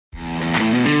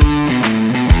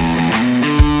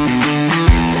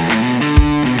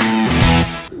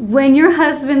when your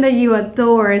husband that you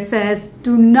adore says,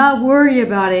 do not worry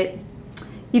about it,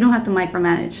 you don't have to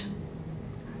micromanage.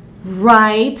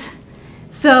 Right?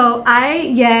 So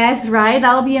yes, right?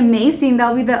 That'll be amazing.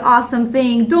 That'll be the awesome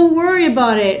thing. Don't worry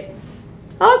about it.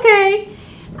 Okay.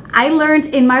 I learned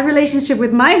in my relationship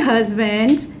with my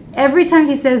husband, every time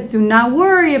he says, do not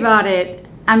worry about it,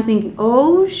 I'm thinking,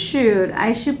 oh shoot,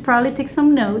 I should probably take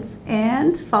some notes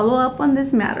and follow up on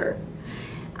this matter.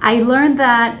 I learned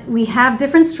that we have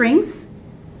different strengths.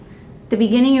 The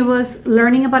beginning, it was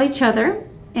learning about each other,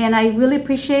 and I really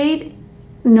appreciate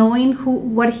knowing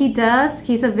what he does.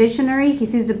 He's a visionary. He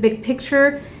sees the big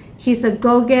picture. He's a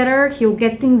go-getter. He'll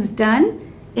get things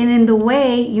done. And in the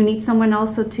way, you need someone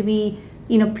also to be,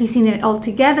 piecing it all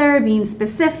together, being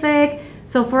specific.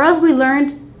 So for us, we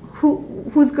learned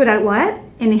who's good at what,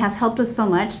 and it has helped us so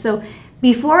much. So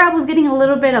before I was getting a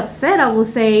little bit upset, I will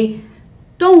say,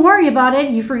 don't worry about it.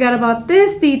 You forgot about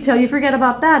this detail. You forget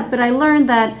about that. But I learned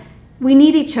that we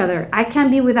need each other. I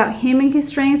can't be without him and his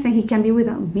strengths, and he can't be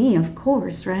without me, of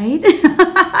course, right?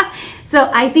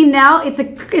 So I think now it's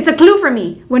a clue for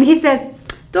me. When he says,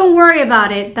 don't worry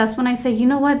about it, that's when I say, you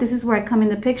know what? This is where I come in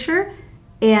the picture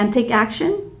and take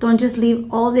action. Don't just leave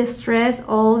all this stress,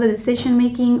 all the decision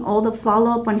making, all the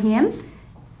follow-up on him.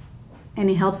 And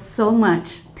it helps so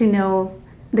much to know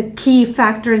the key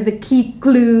factors, the key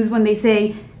clues when they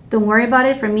say, don't worry about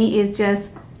it. For me, it's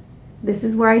just, this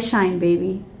is where I shine,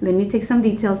 baby. Let me take some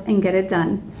details and get it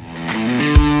done.